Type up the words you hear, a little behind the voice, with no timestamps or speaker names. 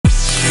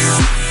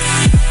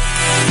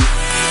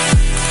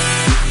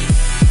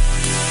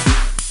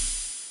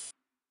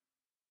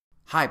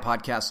Hi,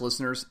 podcast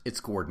listeners. It's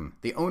Gordon,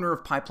 the owner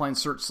of Pipeline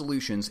Search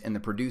Solutions and the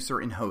producer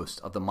and host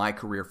of the My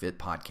Career Fit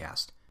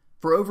podcast.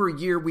 For over a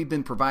year, we've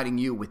been providing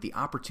you with the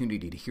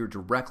opportunity to hear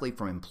directly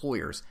from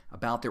employers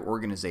about their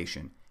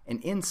organization, an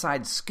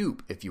inside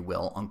scoop, if you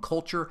will, on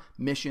culture,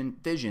 mission,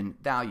 vision,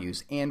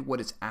 values, and what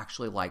it's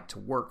actually like to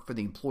work for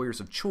the employers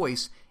of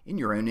choice in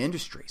your own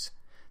industries.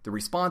 The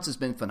response has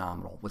been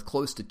phenomenal, with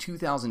close to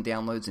 2,000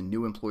 downloads and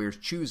new employers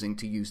choosing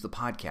to use the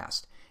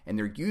podcast. And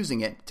they're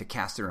using it to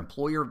cast their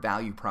employer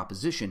value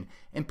proposition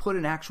and put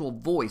an actual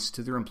voice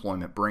to their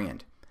employment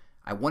brand.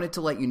 I wanted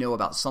to let you know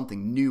about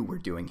something new we're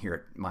doing here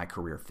at My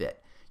Career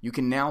Fit. You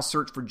can now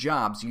search for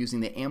jobs using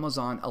the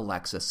Amazon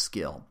Alexa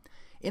skill.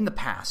 In the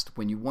past,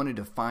 when you wanted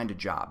to find a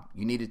job,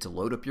 you needed to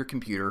load up your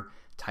computer,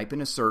 type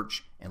in a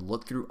search, and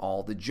look through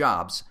all the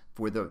jobs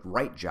for the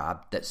right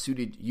job that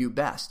suited you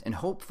best and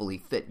hopefully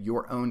fit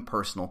your own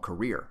personal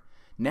career.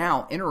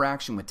 Now,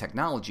 interaction with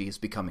technology is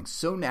becoming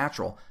so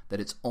natural that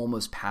it's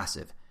almost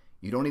passive.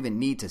 You don't even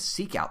need to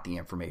seek out the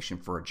information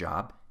for a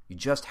job. You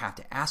just have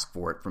to ask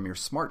for it from your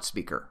smart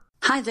speaker.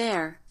 Hi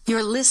there.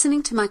 You're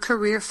listening to My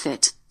Career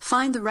Fit.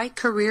 Find the right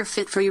career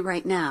fit for you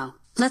right now.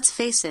 Let's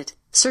face it,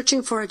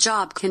 searching for a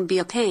job can be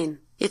a pain.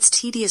 It's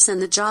tedious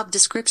and the job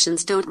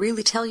descriptions don't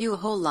really tell you a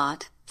whole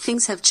lot.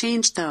 Things have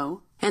changed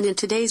though. And in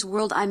today's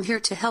world, I'm here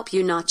to help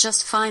you not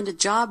just find a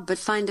job, but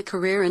find a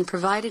career and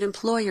provided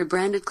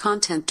employer-branded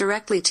content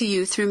directly to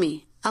you through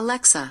me,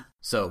 Alexa.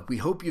 So we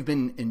hope you've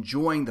been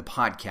enjoying the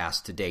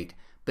podcast to date,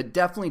 but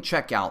definitely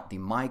check out the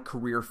My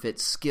Career Fit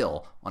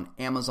skill on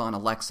Amazon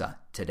Alexa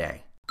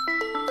today.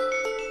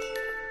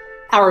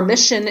 Our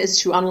mission is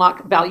to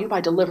unlock value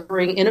by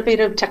delivering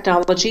innovative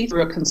technology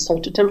through a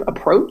consultative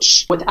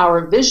approach, with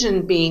our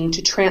vision being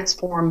to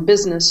transform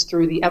business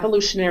through the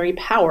evolutionary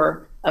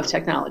power of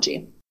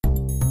technology.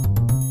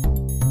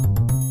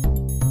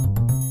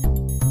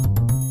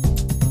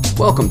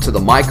 Welcome to the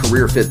My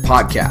Career Fit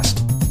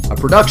podcast, a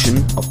production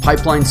of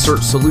Pipeline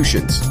Search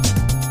Solutions,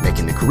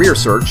 making the career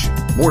search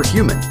more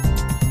human.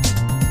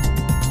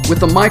 With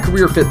the My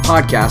Career Fit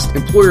podcast,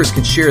 employers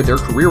can share their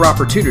career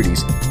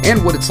opportunities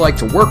and what it's like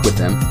to work with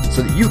them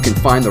so that you can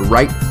find the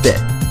right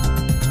fit.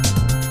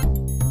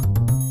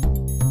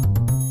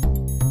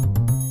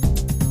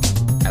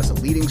 As a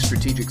leading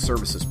strategic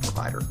services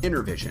provider,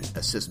 InterVision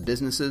assists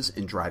businesses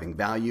in driving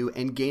value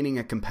and gaining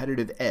a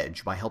competitive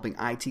edge by helping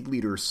IT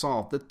leaders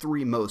solve the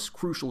three most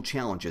crucial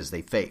challenges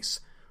they face: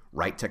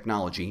 right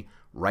technology,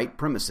 right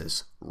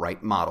premises,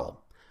 right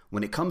model.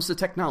 When it comes to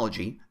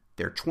technology,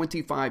 their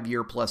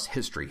 25-year-plus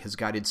history has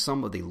guided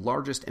some of the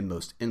largest and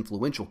most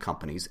influential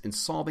companies in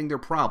solving their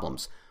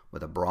problems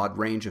with a broad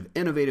range of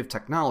innovative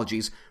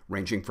technologies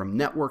ranging from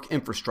network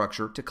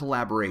infrastructure to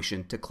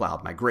collaboration to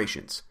cloud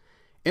migrations.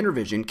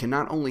 InterVision can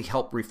not only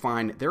help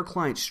refine their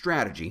client's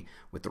strategy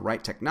with the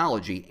right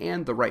technology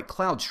and the right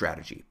cloud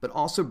strategy, but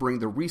also bring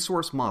the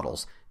resource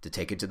models to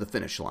take it to the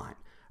finish line,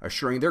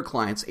 assuring their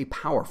clients a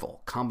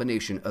powerful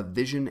combination of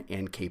vision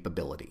and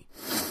capability.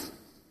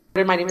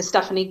 My name is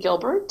Stephanie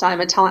Gilbert.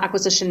 I'm a talent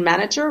acquisition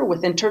manager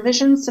with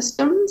InterVision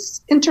Systems.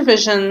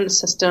 InterVision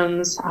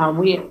Systems,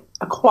 we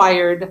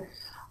acquired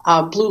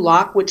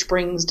BlueLock, which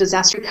brings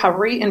disaster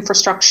recovery,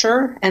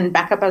 infrastructure, and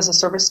backup as a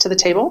service to the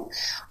table.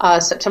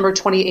 September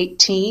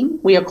 2018,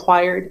 we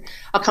acquired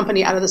a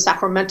company out of the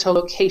Sacramento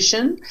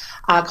location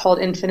called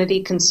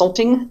Infinity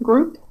Consulting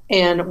Group.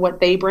 And what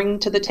they bring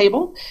to the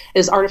table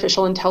is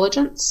artificial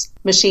intelligence,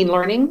 machine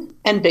learning,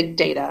 and big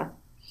data.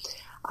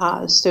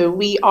 So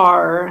we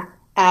are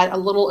at a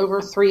little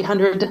over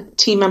 300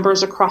 team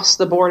members across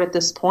the board at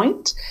this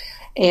point,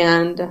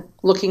 and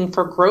looking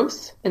for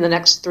growth in the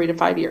next 3 to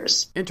 5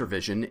 years.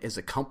 InterVision is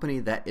a company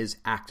that is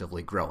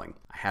actively growing.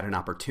 I had an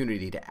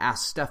opportunity to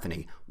ask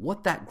Stephanie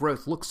what that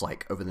growth looks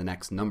like over the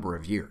next number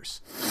of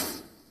years.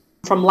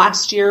 From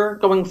last year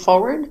going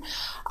forward,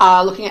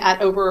 looking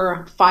at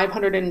over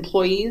 500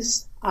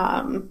 employees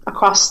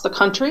across the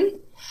country,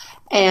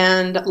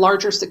 and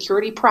larger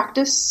security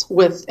practice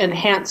with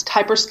enhanced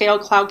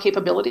hyperscale cloud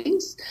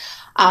capabilities.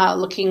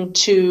 Looking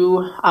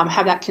to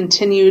have that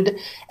continued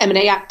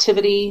M&A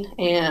activity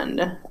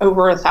and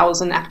over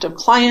 1,000 active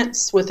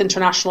clients with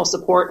international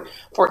support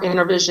for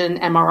InterVision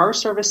MRR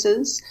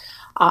services.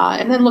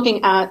 And then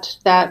looking at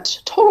that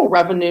total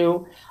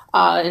revenue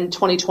in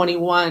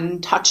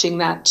 2021, touching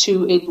that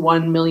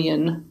 $281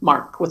 million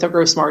mark with a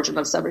gross margin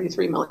of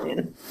 $73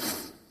 million.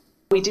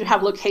 We do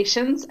have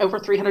locations, over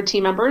 300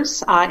 team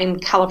members in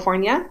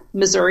California,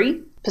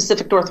 Missouri,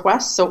 Pacific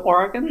Northwest, so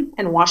Oregon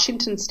and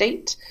Washington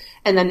State,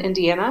 and then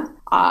Indiana,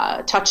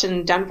 touch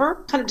in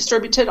Denver, kind of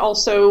distributed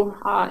also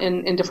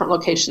in different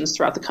locations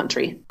throughout the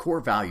country.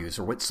 Core values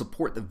are what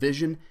support the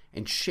vision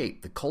and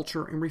shape the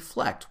culture and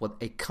reflect what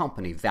a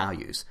company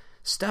values.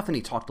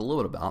 Stephanie talked a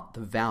little about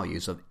the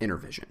values of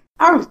InterVision.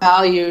 Our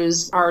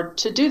values are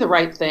to do the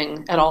right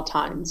thing at all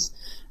times,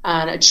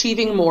 and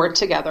achieving more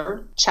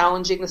together,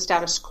 challenging the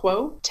status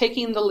quo,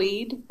 taking the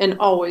lead, and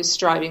always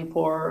striving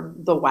for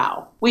the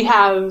wow. We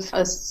have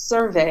a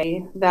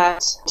survey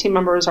that team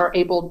members are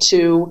able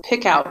to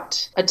pick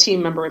out a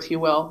team member, if you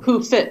will,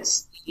 who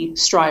fits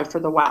strive for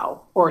the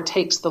wow, or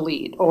takes the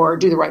lead, or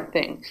do the right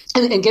thing,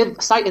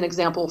 and cite an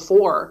example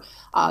for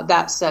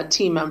that said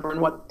team member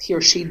and what he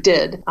or she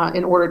did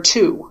in order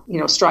to,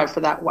 strive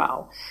for that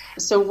wow.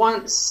 So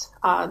once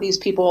these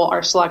people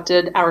are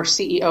selected, our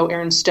CEO,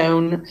 Aaron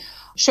Stone,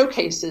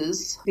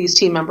 showcases these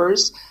team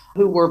members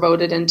who were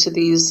voted into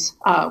these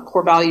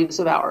core values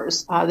of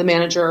ours. The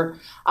manager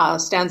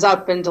stands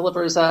up and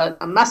delivers a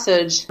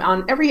message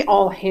on every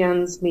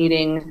all-hands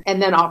meeting,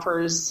 and then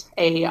offers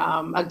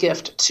a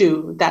gift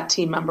to that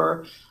team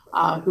member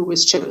who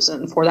was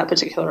chosen for that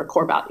particular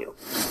core value.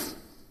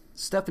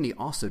 Stephanie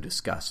also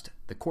discussed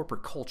the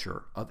corporate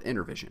culture of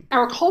Intervision.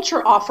 Our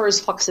culture offers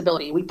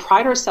flexibility. We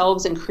pride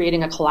ourselves in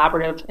creating a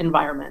collaborative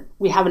environment.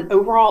 We have an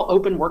overall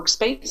open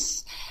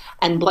workspace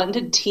and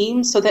blended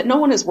teams so that no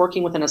one is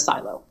working within a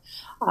silo.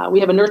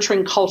 We have a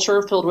nurturing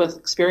culture filled with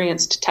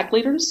experienced tech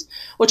leaders,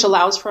 which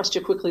allows for us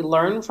to quickly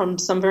learn from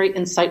some very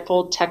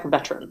insightful tech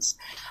veterans.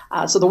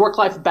 So the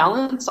work-life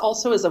balance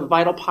also is a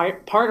vital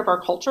part of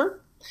our culture.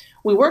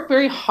 We work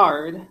very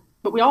hard,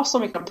 but we also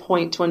make a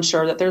point to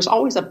ensure that there's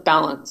always a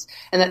balance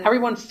and that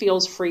everyone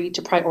feels free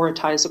to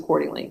prioritize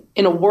accordingly.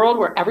 In a world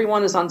where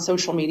everyone is on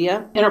social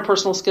media,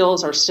 interpersonal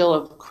skills are still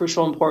of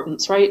crucial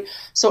importance, right?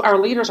 So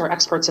our leaders are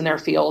experts in their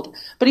field,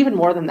 but even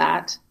more than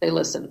that, they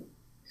listen.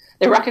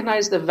 They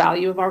recognize the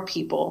value of our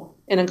people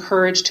and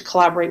encourage to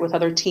collaborate with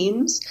other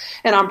teams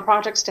and on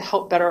projects to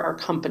help better our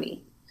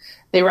company.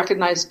 They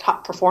recognize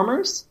top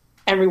performers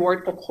and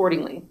reward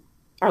accordingly.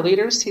 Our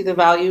leaders see the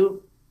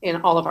value in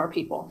all of our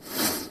people.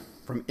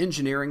 From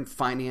engineering,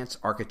 finance,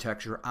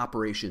 architecture,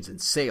 operations, and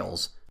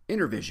sales,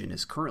 Intervision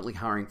is currently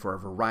hiring for a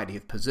variety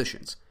of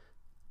positions.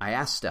 I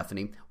asked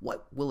Stephanie,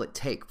 what will it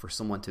take for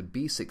someone to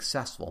be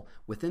successful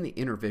within the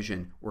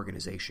Intervision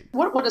organization?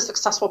 What would a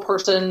successful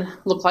person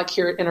look like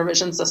here at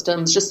Intervision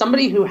Systems? Just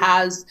somebody who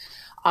has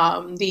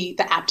the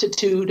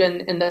aptitude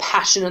and the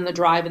passion and the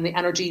drive and the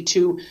energy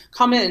to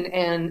come in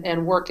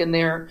and work in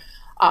their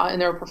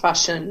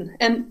profession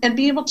and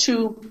be able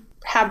to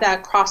have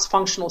that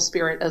cross-functional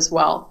spirit as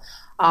well.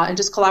 And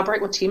just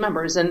collaborate with team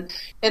members. And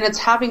it's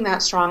having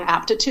that strong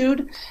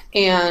aptitude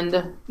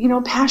and,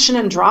 passion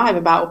and drive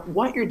about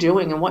what you're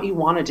doing and what you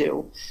want to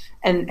do.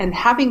 And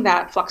having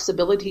that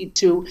flexibility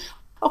to,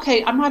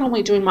 okay, I'm not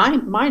only doing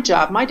my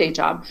job, my day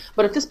job,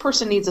 but if this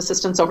person needs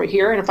assistance over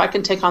here, and if I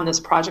can take on this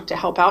project to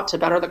help out to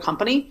better the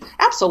company,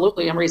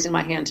 absolutely, I'm raising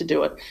my hand to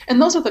do it.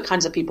 And those are the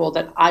kinds of people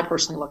that I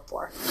personally look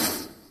for.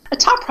 A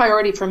top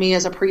priority for me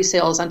as a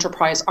pre-sales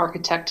enterprise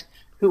architect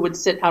who would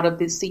sit out of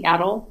the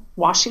Seattle,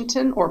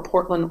 Washington, or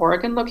Portland,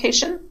 Oregon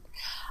location.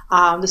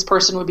 This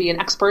person would be an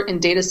expert in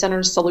data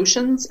center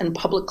solutions and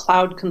public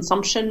cloud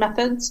consumption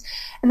methods,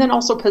 and then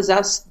also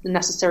possess the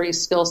necessary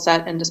skill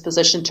set and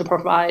disposition to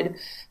provide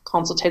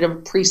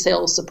consultative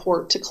pre-sales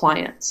support to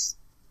clients.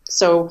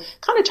 So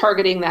kind of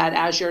targeting that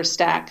Azure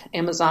Stack,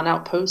 Amazon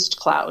Outpost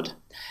cloud,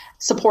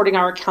 supporting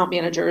our account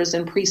managers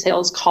in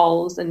pre-sales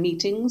calls and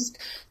meetings,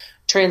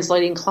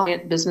 translating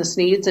client business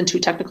needs into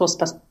technical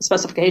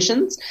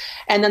specifications,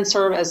 and then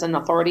serve as an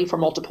authority for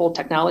multiple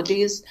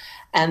technologies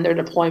and their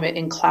deployment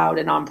in cloud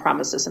and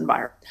on-premises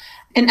environment.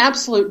 An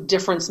absolute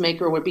difference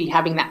maker would be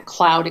having that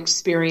cloud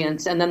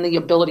experience and then the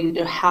ability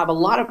to have a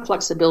lot of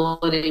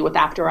flexibility with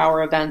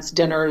after-hour events,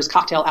 dinners,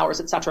 cocktail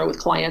hours, et cetera, with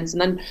clients.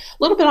 And then a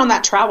little bit on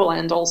that travel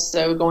end,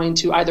 also going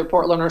to either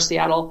Portland or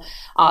Seattle,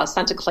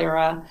 Santa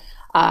Clara,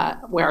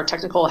 where our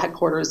technical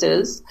headquarters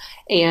is,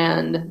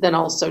 and then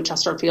also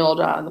Chesterfield,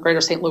 the greater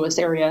St. Louis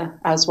area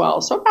as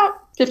well. So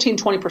about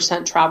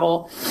 15-20%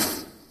 travel.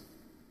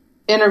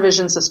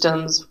 Intervision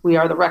Systems, we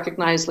are the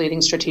recognized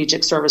leading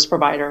strategic service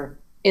provider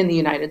in the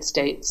United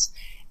States.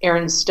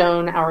 Aaron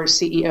Stone, our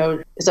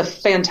CEO, is a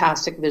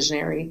fantastic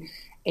visionary.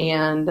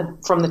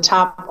 And from the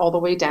top all the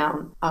way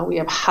down, we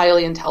have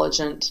highly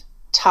intelligent,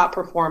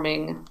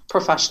 top-performing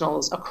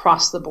professionals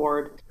across the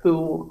board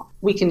who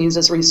we can use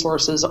as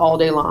resources all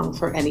day long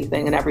for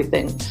anything and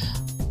everything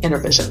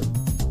Intervision.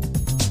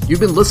 You've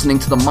been listening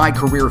to the My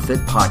Career Fit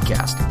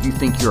podcast. If you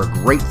think you're a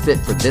great fit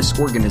for this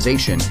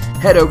organization,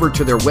 head over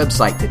to their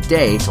website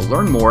today to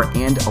learn more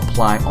and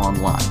apply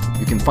online.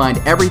 You can find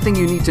everything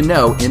you need to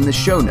know in the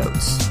show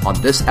notes on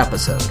this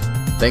episode.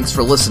 Thanks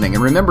for listening,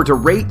 and remember to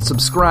rate,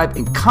 subscribe,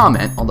 and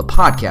comment on the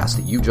podcast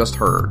that you just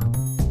heard.